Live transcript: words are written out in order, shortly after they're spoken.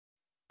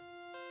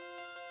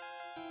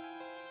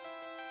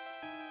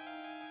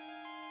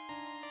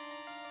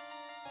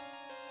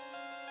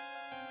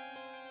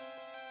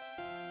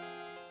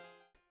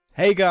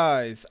Hey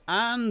guys,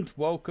 and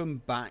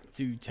welcome back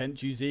to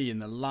Tenchu Z. In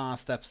the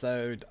last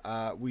episode,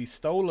 we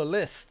stole a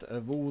list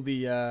of all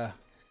the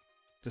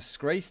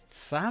disgraced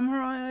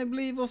samurai, I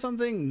believe, or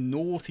something.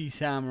 Naughty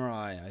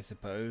samurai, I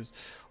suppose,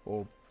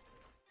 or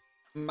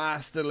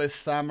masterless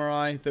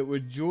samurai that were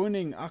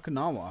joining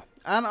Okinawa.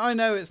 And I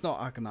know it's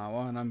not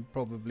Okinawa, and I'm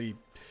probably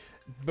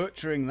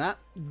butchering that,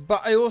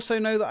 but I also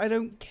know that I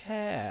don't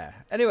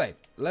care. Anyway,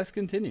 let's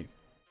continue.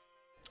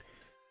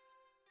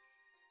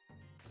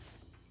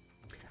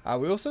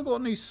 We also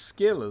got a new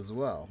skill as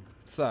well.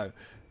 So,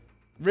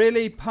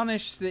 really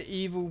punish the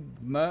evil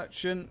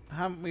merchant.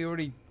 Haven't we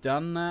already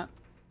done that?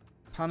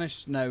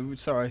 Punish... No,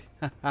 sorry.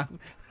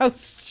 How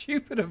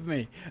stupid of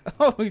me.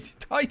 Oh,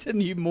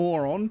 Titan, you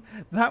moron.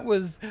 That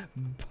was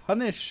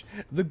punish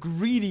the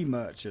greedy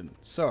merchant.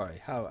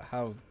 Sorry,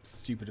 how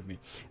stupid of me.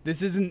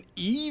 This is an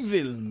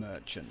evil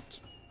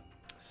merchant.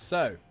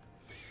 So,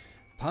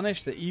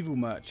 punish the evil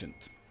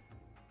merchant.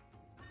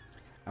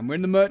 And we're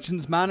in the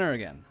merchant's manor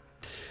again.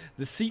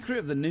 The secret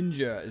of the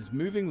ninja is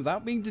moving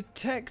without being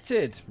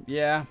detected.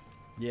 Yeah,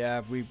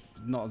 we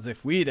not as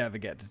if we'd ever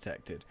get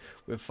detected.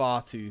 We're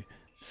far too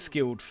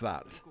skilled for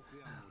that.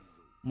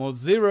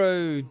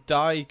 Moziro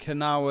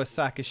Daikanawa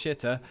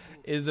Sakashita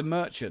is a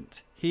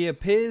merchant. He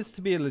appears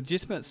to be a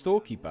legitimate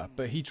storekeeper,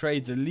 but he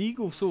trades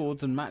illegal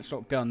swords and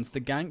matchlock guns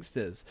to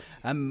gangsters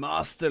and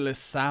masterless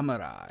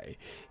samurai.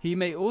 He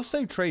may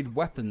also trade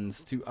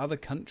weapons to other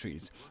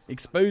countries,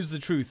 expose the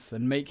truth,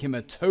 and make him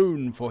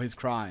atone for his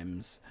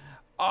crimes.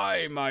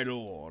 Aye, my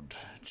lord,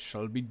 it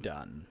shall be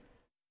done.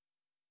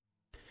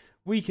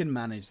 We can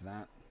manage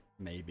that,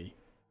 maybe.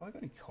 Have I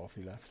got any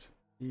coffee left?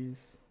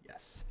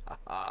 Yes.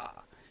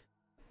 Haha.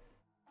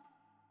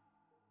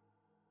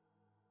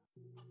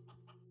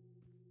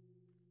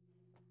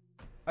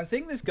 I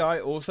think this guy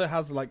also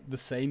has like the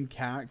same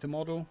character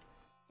model.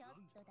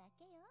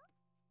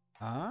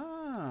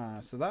 Ah,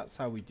 so that's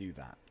how we do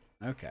that.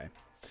 Okay.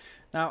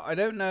 Now, I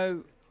don't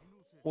know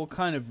what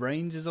kind of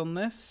range is on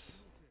this.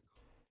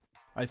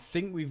 I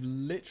think we've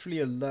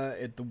literally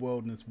alerted the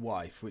world and his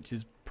wife, which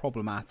is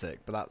problematic,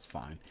 but that's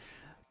fine.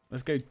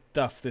 Let's go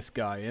duff this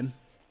guy in.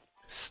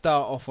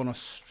 Start off on a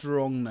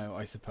strong note,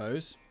 I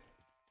suppose.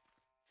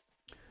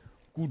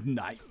 Good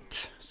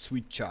night,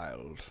 sweet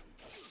child.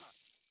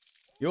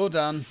 You're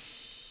done.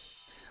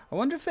 I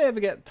wonder if they ever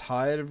get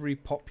tired of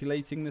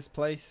repopulating this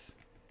place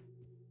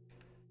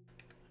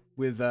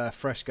with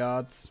fresh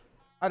guards.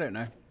 I don't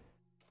know.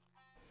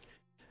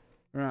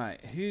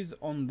 Right, who's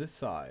on this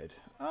side?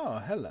 Oh,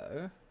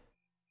 hello.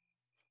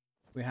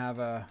 We have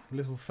a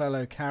little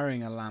fellow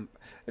carrying a lamp.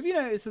 Have you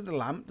noticed that the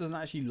lamp doesn't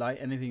actually light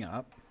anything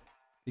up?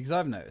 Because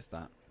I've noticed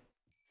that.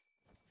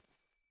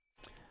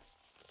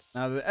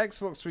 Now, the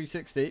Xbox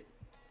 360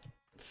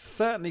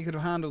 certainly could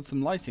have handled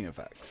some lighting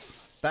effects.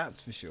 That's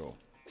for sure.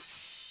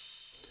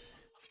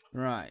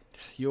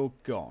 Right, you're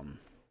gone.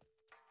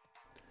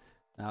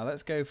 Now,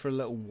 let's go for a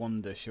little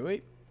wander, shall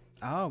we?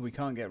 Ah, we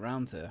can't get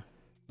round here.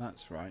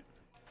 That's right.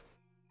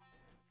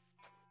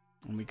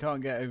 And we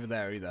can't get over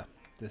there either.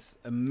 This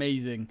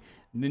amazing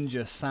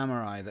ninja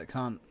samurai that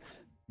can't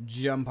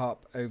jump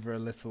up over a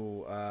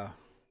little... Oh,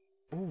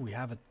 we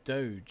have a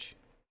doge.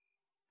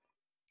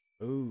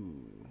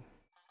 Ooh.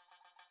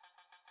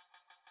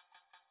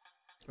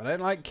 I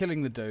don't like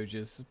killing the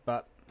doges,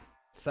 but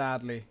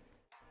sadly,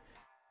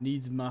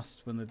 needs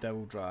must when the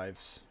devil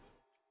drives.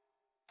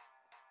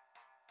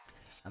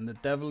 And the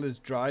devil is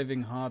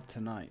driving hard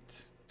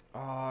tonight.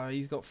 Oh,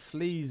 he's got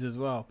fleas as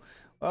well.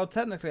 Well,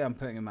 technically, I'm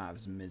putting him out of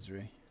his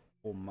misery.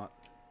 Or mutt.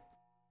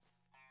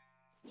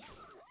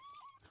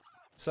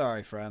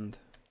 Sorry, friend.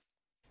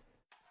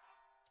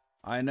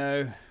 I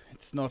know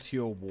it's not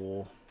your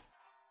war.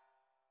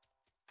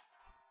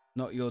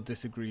 Not your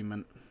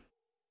disagreement.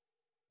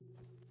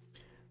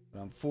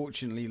 But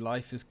unfortunately,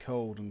 life is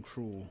cold and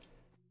cruel.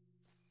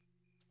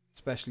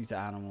 Especially to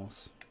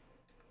animals.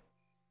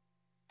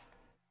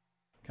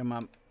 Come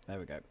on. There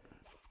we go.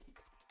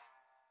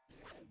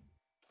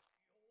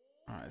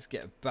 Alright, let's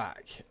get it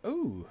back.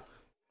 Ooh.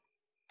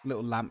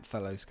 Little lamp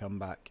fellows come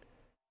back.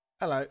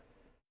 Hello. Is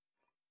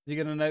he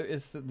going to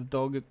notice that the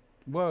dog...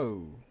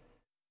 Whoa.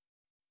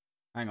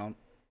 Hang on.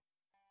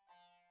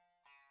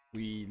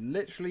 We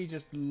literally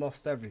just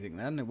lost everything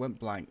then. It went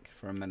blank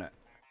for a minute.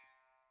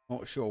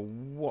 Not sure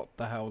what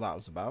the hell that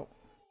was about.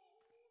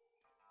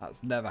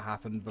 That's never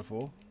happened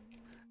before.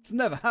 It's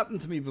never happened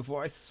to me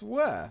before, I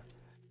swear.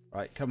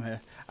 Right, come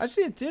here.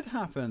 Actually, it did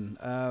happen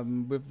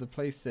with the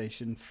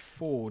PlayStation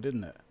 4,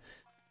 didn't it?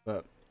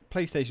 But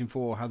PlayStation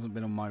 4 hasn't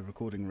been on my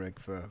recording rig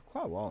for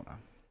quite a while now.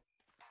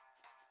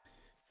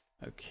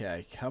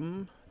 Okay,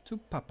 come to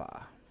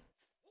Papa.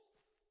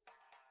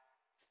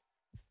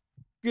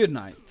 Good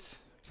night,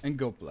 and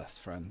God bless,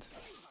 friend.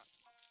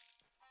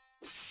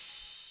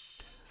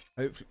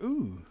 Hopefully,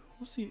 ooh,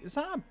 what's he? Is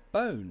that a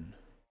bone?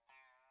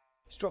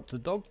 He's dropped a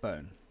dog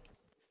bone.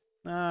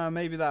 Ah,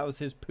 maybe that was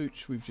his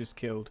pooch we've just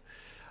killed.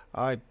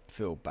 I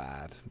feel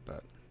bad,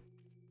 but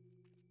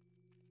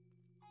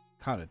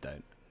kind of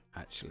don't,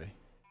 actually.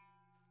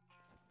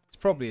 It's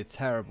probably a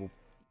terrible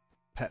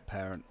pet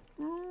parent.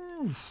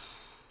 Oof.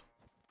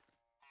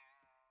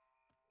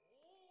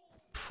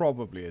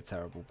 probably a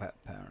terrible pet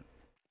parent.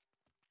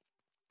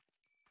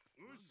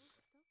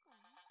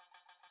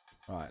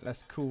 Right,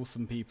 let's call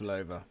some people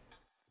over.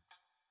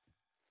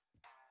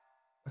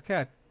 Okay,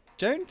 I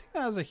don't think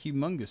that has a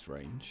humongous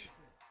range.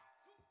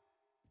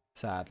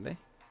 Sadly.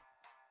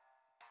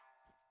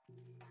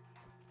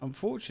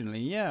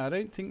 Unfortunately, yeah, I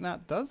don't think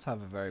that does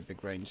have a very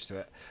big range to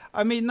it.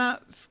 I mean,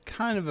 that's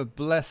kind of a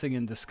blessing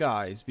in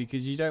disguise,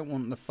 because you don't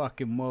want the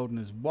fucking world and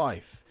his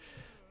wife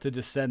to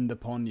descend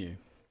upon you.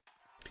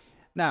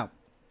 Now,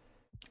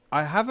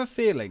 I have a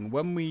feeling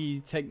when we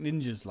take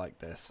ninjas like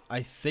this,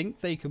 I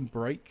think they can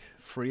break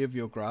free of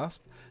your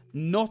grasp.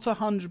 Not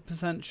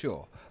 100%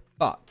 sure,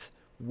 but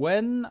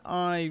when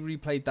I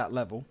replayed that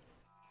level,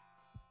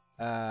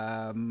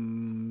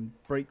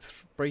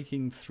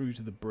 breaking through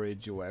to the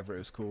bridge or whatever it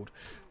was called,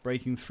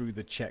 breaking through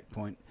the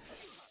checkpoint,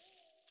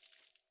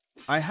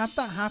 I had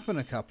that happen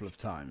a couple of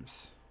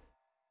times.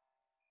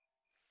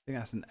 I think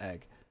that's an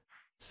egg.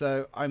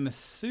 So I'm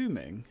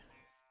assuming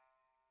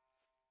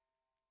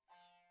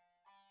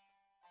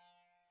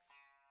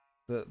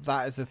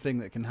that is a thing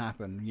that can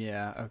happen.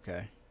 Yeah,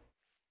 okay.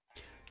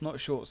 Not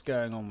sure what's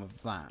going on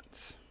with that.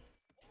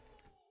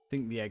 I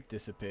think the egg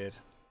disappeared.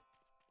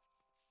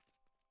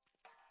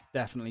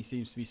 Definitely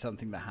seems to be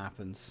something that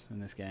happens in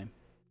this game.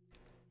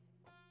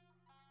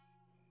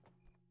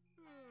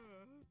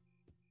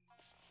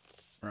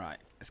 Right,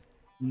 let's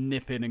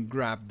nip in and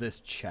grab this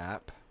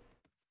chap.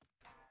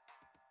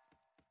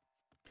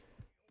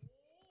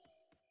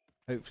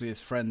 Hopefully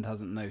his friend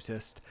hasn't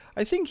noticed.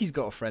 I think he's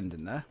got a friend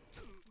in there.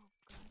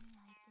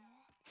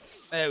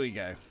 There we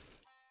go.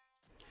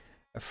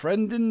 A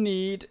friend in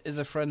need is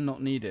a friend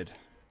not needed.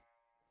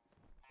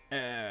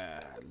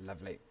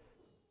 Lovely.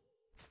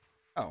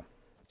 Oh,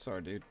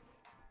 sorry, dude.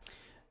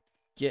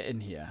 Get in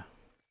here.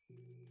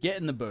 Get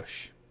in the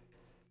bush.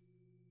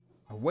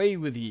 Away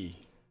with ye.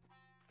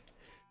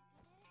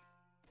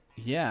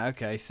 Yeah,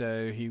 okay,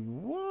 so he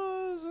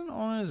wasn't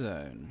on his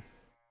own.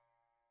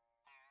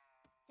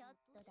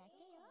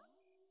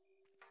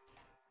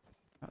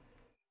 That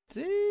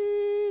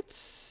did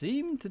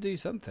seem to do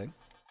something.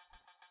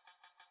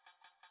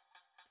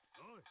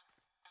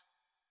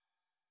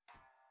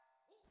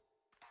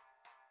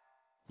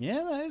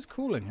 Yeah, that is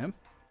cooling him.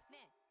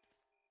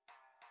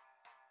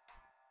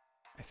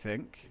 I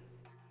think.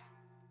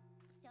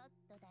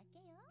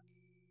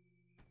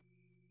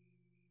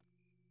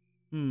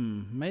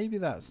 Maybe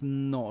that's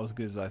not as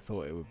good as I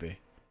thought it would be.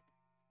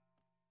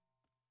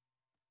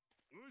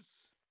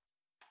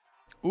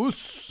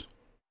 Oos!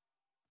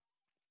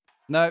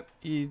 No,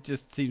 he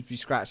just seems to be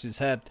scratching his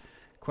head,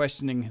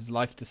 questioning his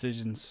life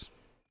decisions.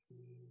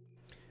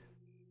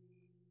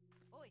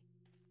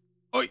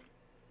 Oi!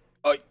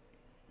 Oi!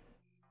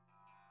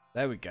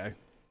 There we go.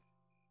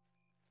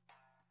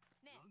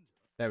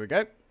 There we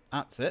go.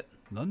 That's it.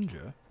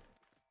 Lunger.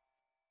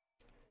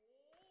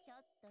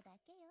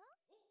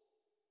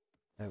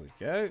 There we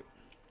go.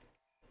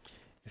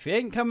 If he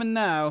ain't coming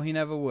now, he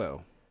never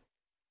will.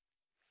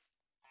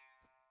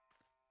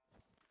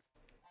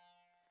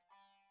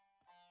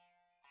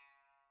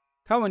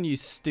 Come on, you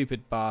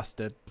stupid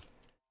bastard.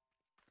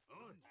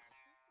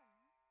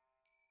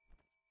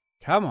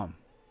 Come on.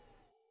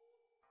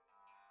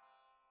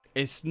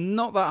 It's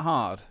not that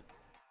hard.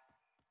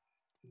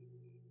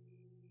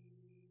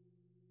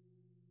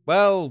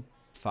 Well,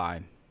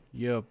 fine.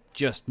 You're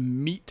just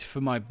meat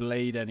for my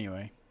blade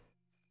anyway.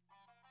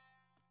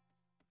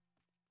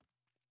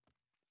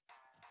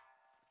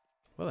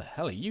 Where the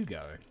hell are you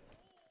going?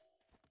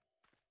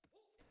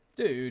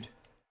 Dude.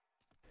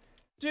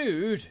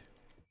 Dude.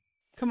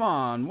 Come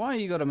on, why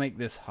you gotta make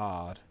this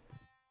hard?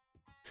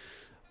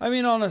 I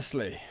mean,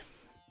 honestly.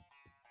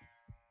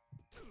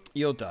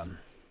 You're done.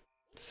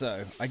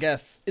 So, I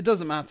guess it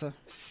doesn't matter.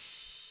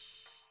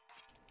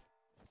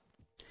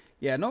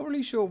 Yeah, not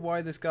really sure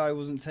why this guy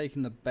wasn't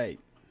taking the bait.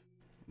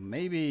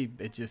 Maybe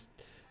it just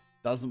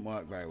doesn't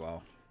work very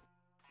well.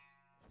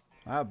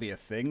 That would be a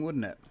thing,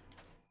 wouldn't it?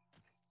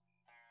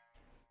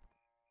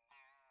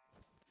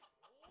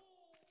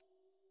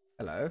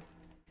 Hello.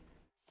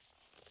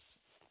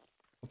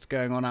 What's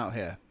going on out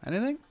here?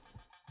 Anything?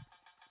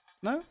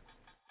 No?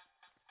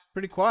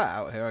 Pretty quiet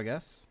out here, I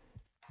guess.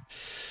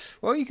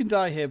 Well, you can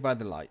die here by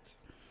the light.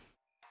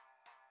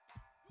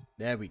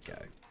 There we go.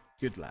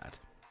 Good lad.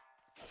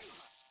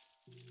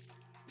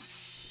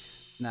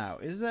 Now,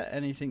 is there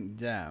anything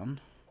down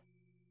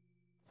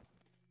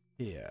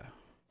here?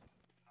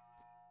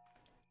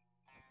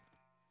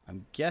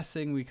 I'm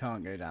guessing we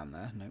can't go down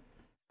there. Nope.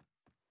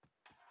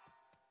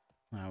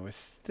 Now, we're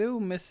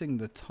still missing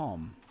the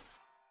Tom.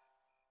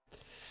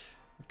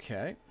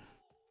 Okay.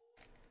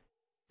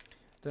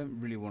 Don't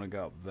really want to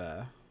go up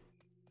there.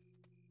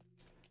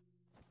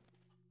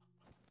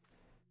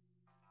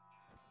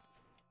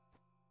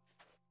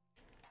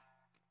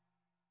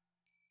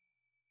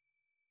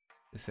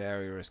 This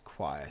area is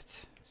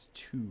quiet. It's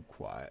too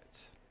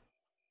quiet.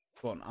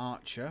 Got an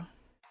archer.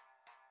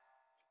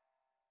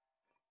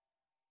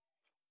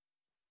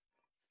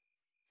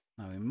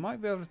 Now we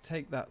might be able to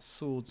take that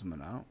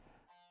swordsman out.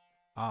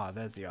 Ah,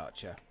 there's the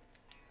archer.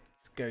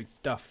 Let's go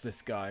duff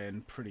this guy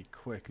in pretty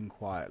quick and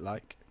quiet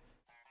like.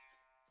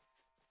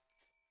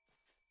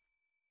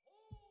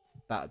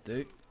 That'll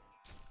do.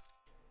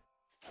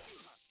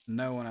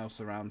 No one else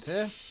around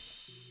here.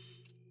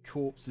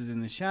 Corpses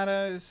in the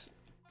shadows.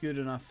 Good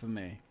enough for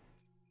me.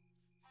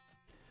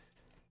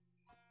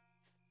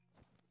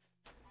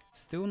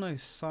 Still no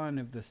sign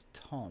of this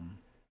Tom.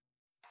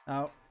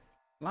 Now,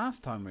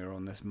 last time we were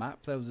on this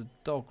map, there was a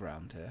dog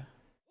round here.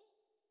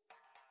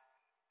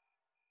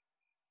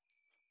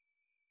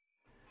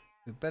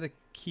 We better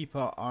keep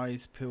our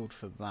eyes peeled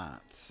for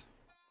that.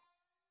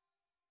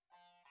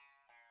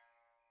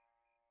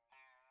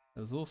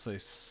 There's also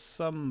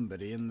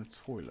somebody in the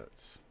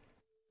toilet.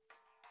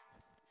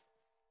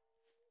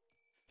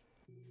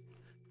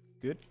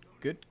 Good,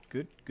 good,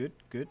 good, good,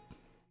 good.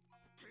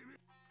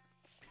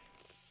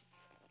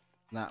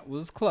 That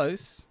was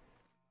close.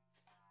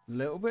 A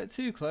little bit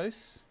too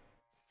close.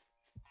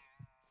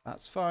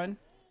 That's fine.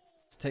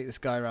 Let's take this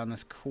guy around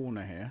this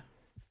corner here.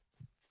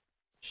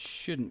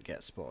 Shouldn't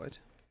get spotted.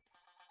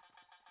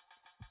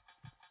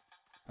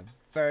 I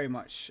very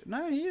much...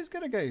 No, he is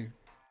going to go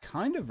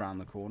kind of round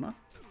the corner.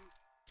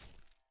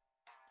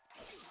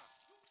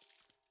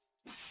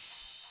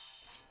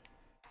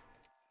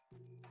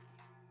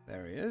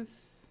 There he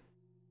is.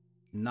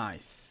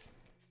 Nice.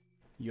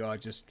 You are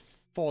just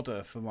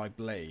fodder for my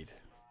blade.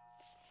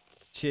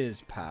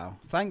 Cheers, pal.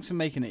 Thanks for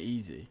making it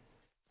easy.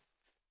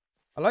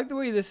 I like the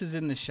way this is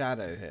in the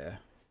shadow here.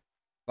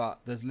 But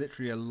there's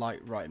literally a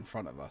light right in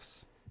front of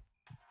us.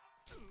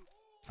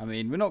 I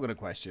mean, we're not going to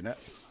question it.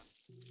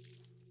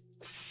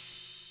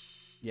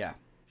 Yeah.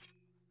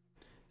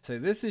 So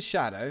this is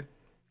shadow.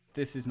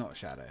 This is not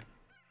shadow.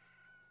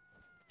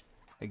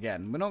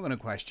 Again, we're not going to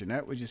question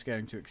it. We're just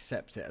going to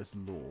accept it as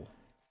law.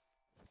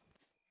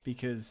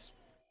 Because,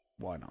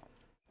 why not?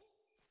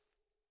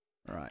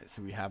 Right,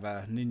 so we have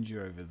a ninja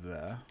over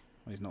there.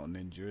 Well, he's not a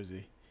ninja, is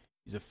he?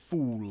 He's a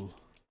fool.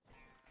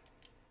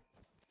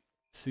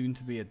 Soon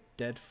to be a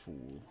dead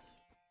fool.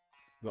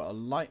 We've got a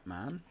light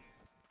man.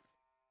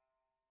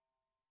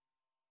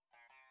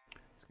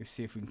 Let's go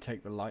see if we can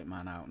take the light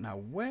man out. Now,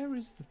 where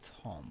is the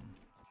Tom?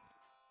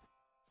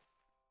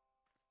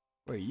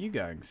 Where are you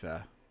going,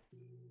 sir?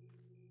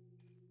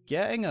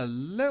 Getting a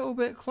little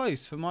bit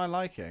close for my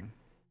liking.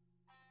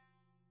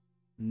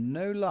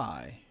 No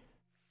lie.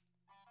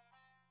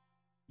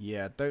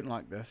 Yeah, don't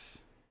like this.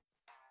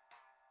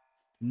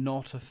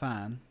 Not a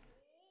fan.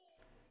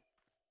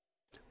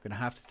 Gonna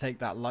have to take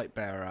that light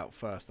bearer out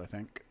first, I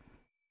think.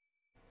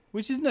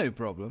 Which is no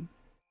problem.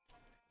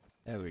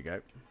 There we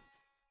go.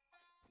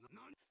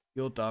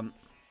 You're done.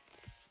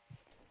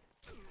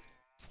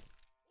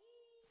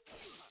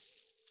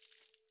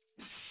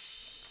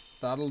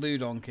 That'll do,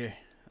 donkey.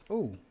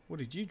 Oh, what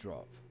did you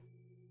drop?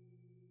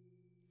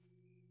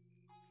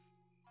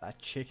 That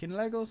chicken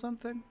leg or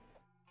something?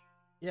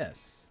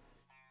 Yes.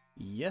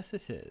 Yes,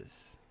 it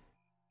is.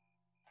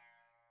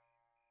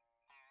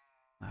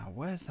 Now,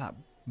 where's that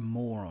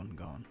moron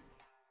gone?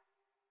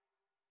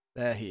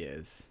 There he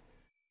is.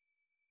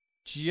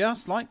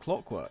 Just like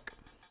clockwork.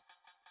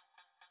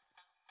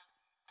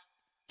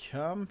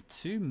 Come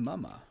to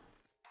mama.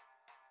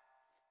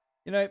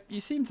 You know, you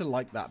seem to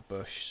like that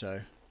bush,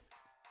 so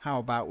how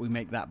about we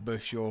make that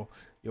bush your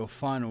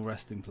final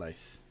resting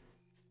place?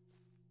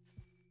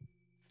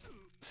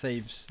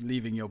 Saves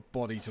leaving your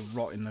body to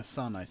rot in the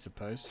sun, I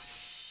suppose.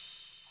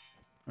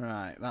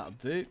 Right, that'll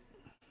do.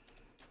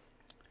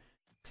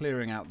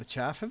 Clearing out the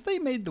chaff. Have they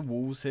made the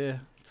walls here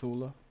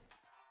taller?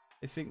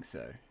 I think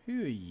so.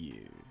 Who are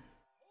you?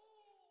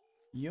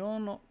 You're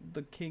not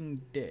the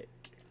King Dick.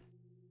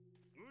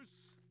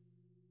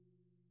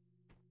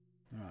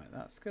 Right,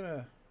 that's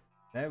gonna...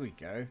 There we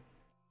go.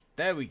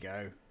 There we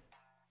go.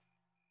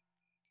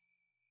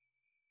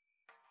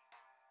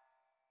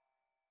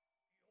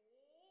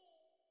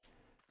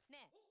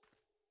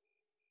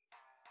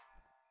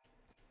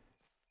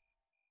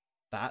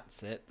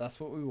 That's it. That's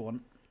what we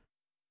want.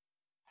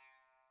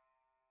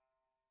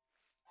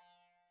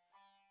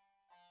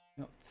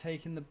 Not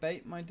taking the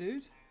bait, my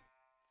dude?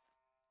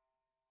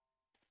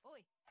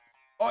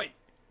 Oi! Oi!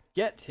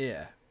 Get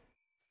here.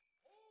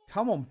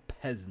 Come on,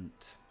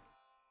 peasant.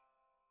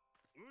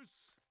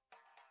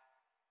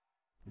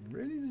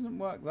 Really doesn't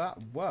work that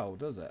well,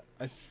 does it?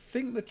 I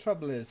think the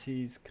trouble is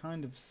he's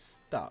kind of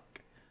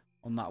stuck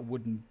on that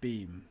wooden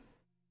beam.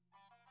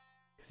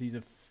 Because he's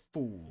a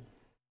fool.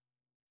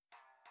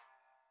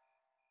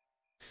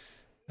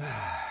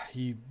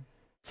 You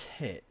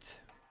tit.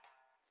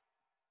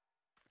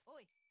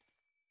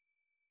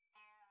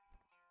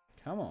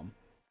 Come on.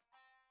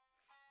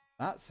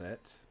 That's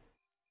it.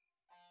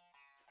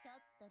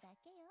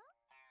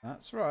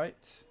 That's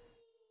right.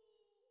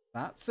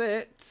 That's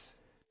it.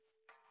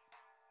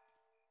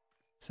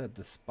 Said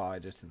the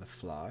spider to the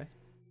fly.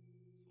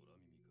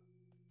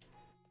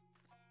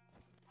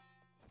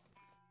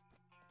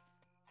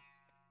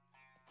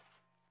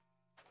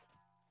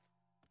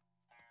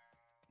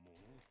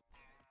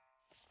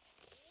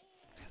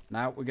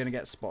 Now we're going to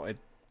get spotted.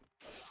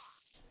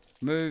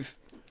 Move.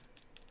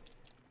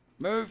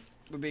 Move.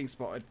 We're being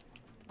spotted.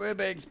 We're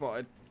being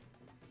spotted.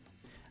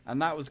 And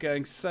that was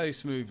going so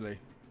smoothly.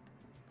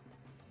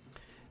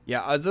 Yeah,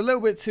 I was a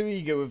little bit too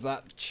eager with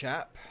that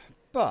chap.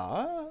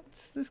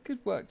 But this could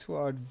work to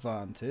our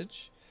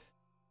advantage.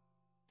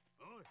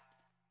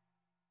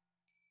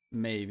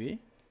 Maybe.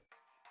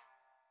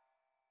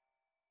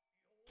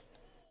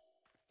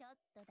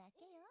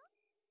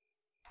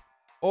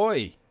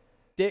 Oi!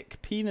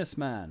 Dick Penis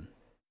Man.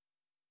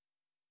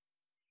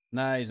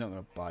 No, he's not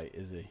going to bite,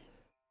 is he?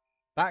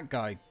 That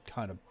guy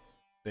kind of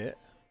bit.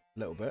 A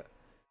little bit.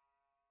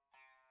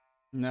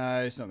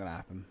 No, it's not going to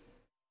happen.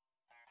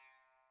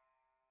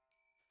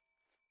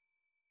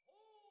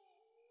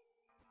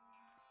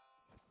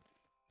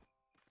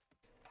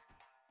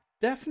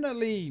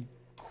 Definitely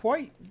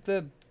quite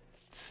the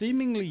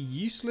seemingly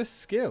useless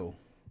skill.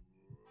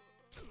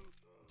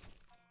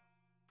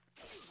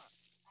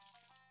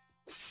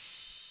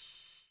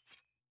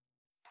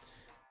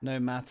 No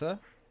matter.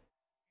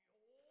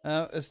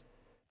 As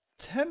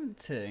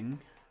tempting,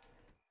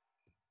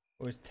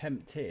 or as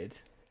tempted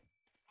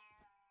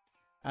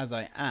as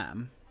I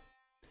am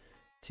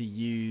to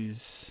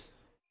use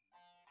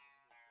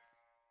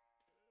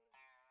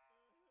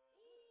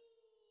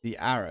the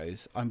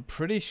arrows, I'm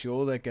pretty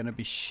sure they're going to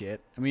be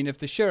shit. I mean, if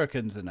the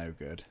shurikens are no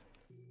good,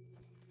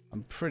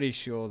 I'm pretty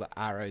sure the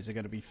arrows are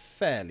going to be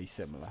fairly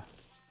similar.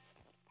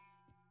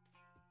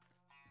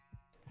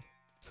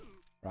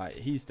 Right,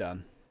 he's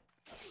done.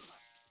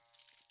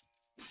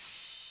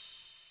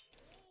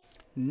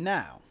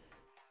 Now,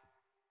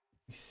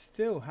 we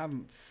still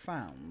haven't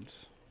found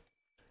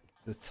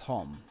the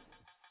Tom.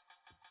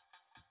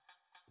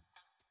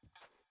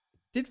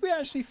 Did we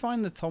actually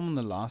find the Tom on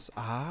the last...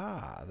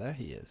 Ah, there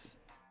he is.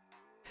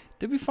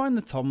 Did we find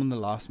the Tom on the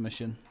last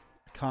mission?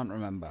 I can't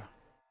remember.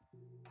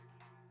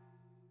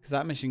 Because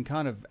that mission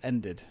kind of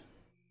ended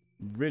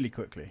really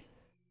quickly.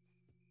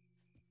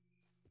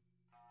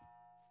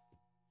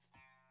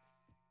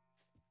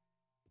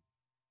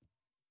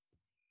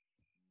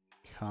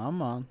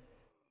 Come on.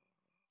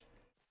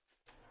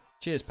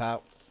 Cheers,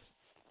 pal.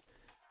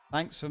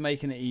 Thanks for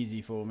making it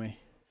easy for me.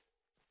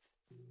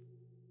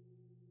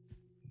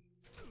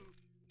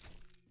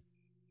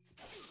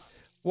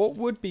 What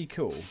would be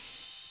cool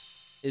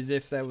is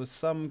if there was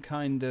some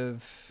kind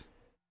of...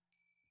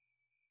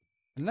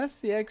 Unless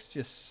the eggs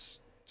just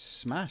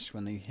smash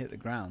when they hit the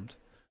ground.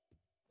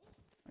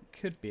 That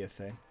could be a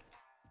thing.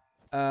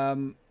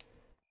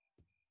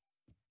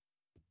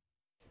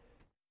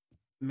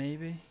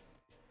 Maybe.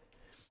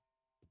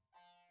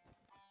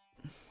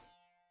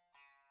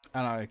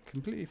 And I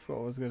completely forgot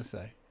what I was going to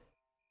say.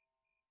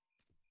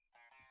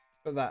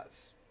 But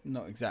that's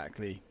not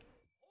exactly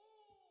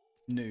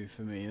new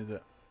for me, is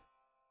it?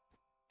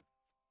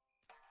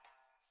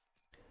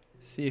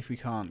 See if we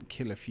can't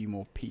kill a few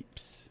more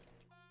peeps.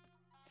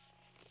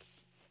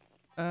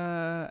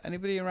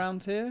 Anybody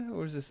around here?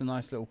 Or is this a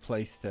nice little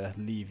place to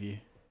leave you?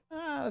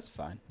 Ah, that's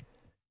fine.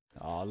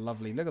 Oh,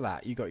 lovely. Look at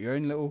that. You got your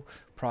own little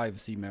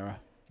privacy mirror.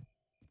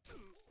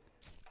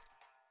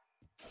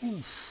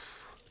 Oof.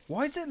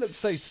 Why does it look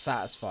so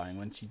satisfying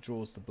when she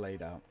draws the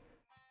blade out?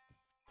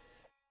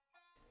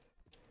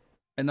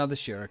 Another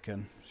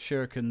shuriken.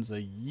 Shurikens are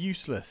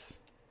useless.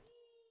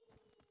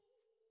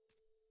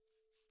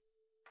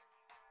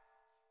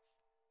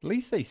 At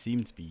least they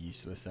seem to be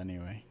useless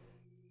anyway.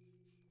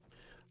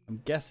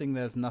 I'm guessing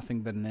there's nothing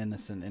but an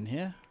innocent in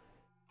here.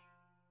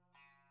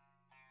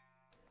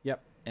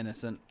 Yep,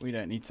 innocent. We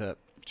don't need to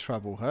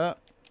trouble her.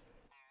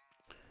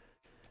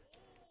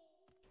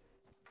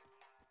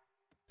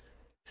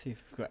 See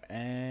if we've got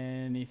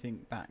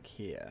anything back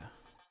here.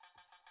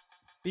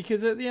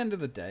 Because at the end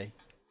of the day,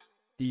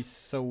 these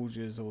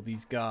soldiers or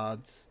these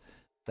guards,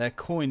 they're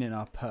coin in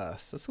our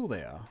purse. That's all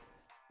they are.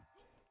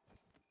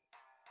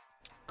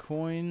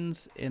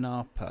 Coins in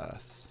our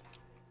purse.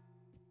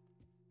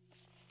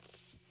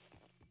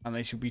 And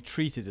they should be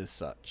treated as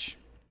such.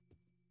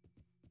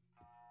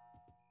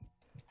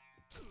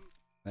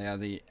 They are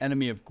the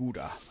enemy of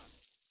Gouda.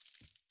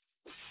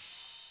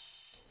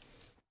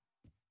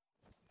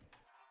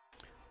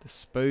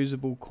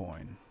 Disposable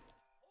coin.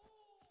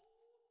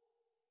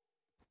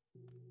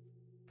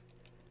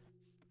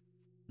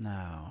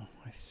 Now,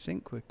 I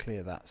think we're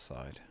clear that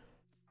side.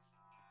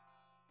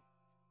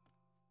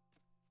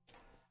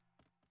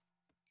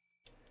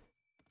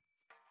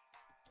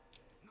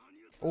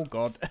 Oh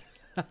God.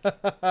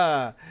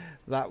 That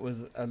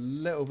was a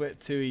little bit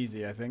too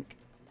easy, I think.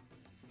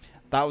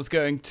 That was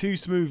going too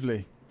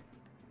smoothly.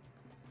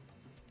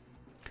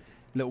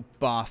 Little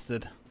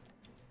bastard.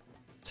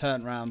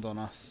 Turned round on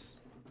us.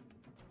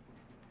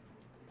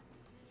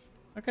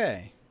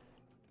 Okay.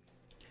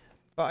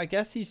 But I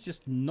guess he's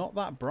just not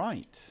that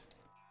bright.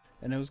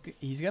 And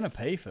he's going to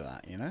pay for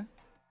that, you know?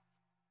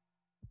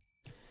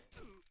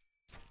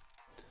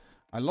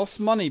 I lost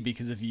money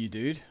because of you,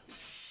 dude.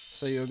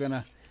 So you're going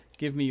to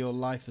give me your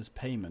life as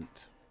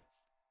payment.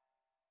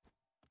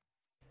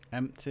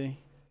 Empty.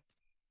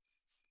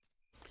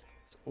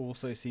 This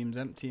also seems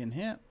empty in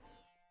here.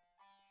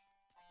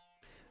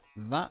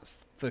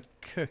 That's the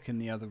cook in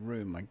the other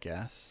room, I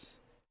guess.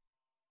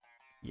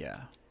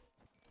 Yeah.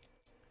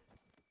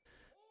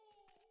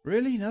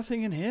 Really?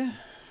 Nothing in here?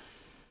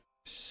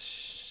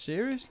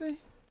 Seriously?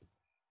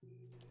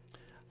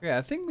 Okay,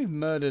 I think we've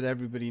murdered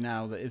everybody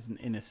now that isn't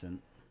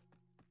innocent.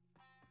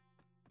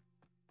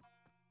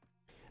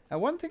 Now,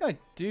 one thing I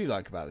do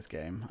like about this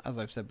game, as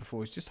I've said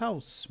before, is just how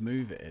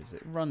smooth it is.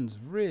 It runs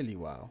really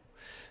well.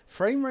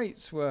 Frame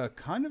rates were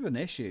kind of an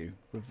issue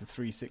with the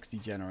 360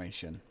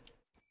 generation.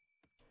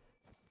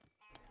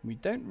 We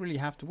don't really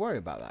have to worry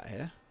about that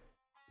here.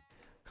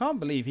 Can't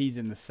believe he's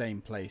in the same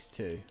place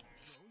too.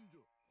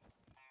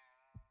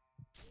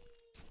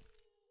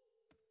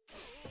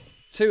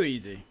 Too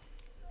easy.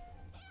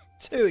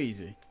 Too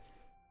easy.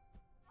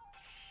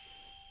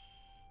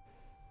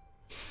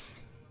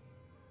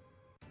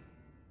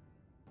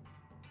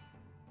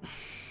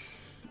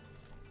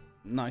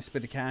 Nice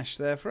bit of cash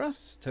there for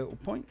us. Total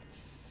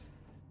points.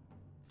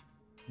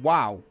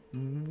 Wow.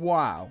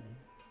 Wow.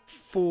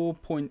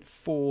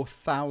 4.4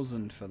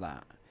 thousand for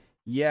that.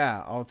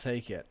 Yeah, I'll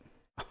take it.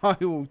 I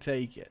will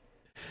take it.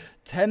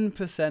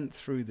 10%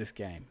 through this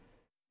game.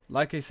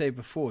 Like I say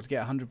before, to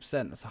get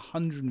 100%, that's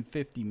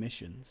 150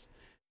 missions.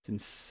 It's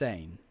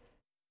insane.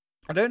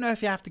 I don't know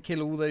if you have to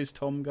kill all those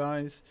Tom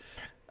guys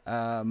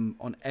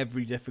on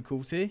every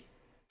difficulty.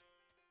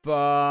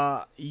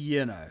 But,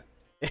 you know,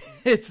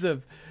 it's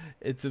a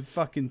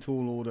fucking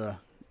tall order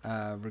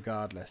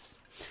regardless.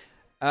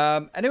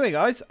 Anyway,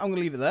 guys, I'm going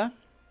to leave it there.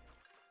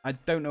 I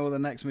don't know what the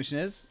next mission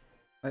is.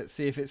 Let's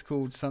see if it's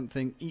called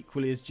something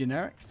equally as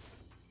generic.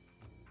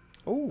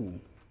 Oh,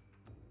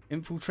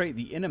 infiltrate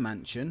the inner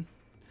mansion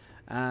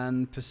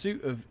and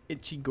pursuit of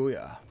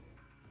Ichigoya.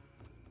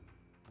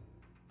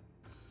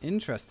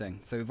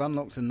 Interesting. So we've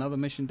unlocked another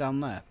mission down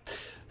there.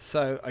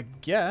 So I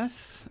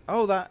guess...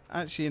 Oh, that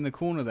actually in the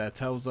corner there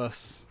tells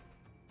us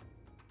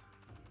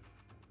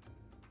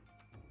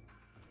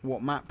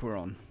what map we're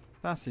on.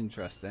 That's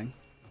interesting.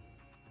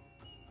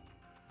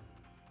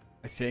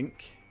 I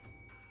think.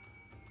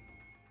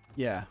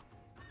 Yeah,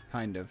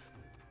 kind of.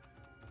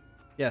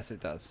 Yes,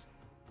 it does.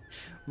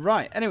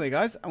 Right, anyway,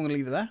 guys, I'm going to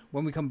leave it there.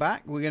 When we come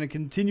back, we're going to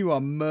continue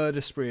our murder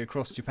spree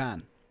across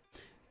Japan.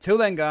 Till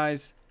then,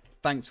 guys,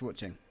 thanks for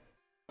watching.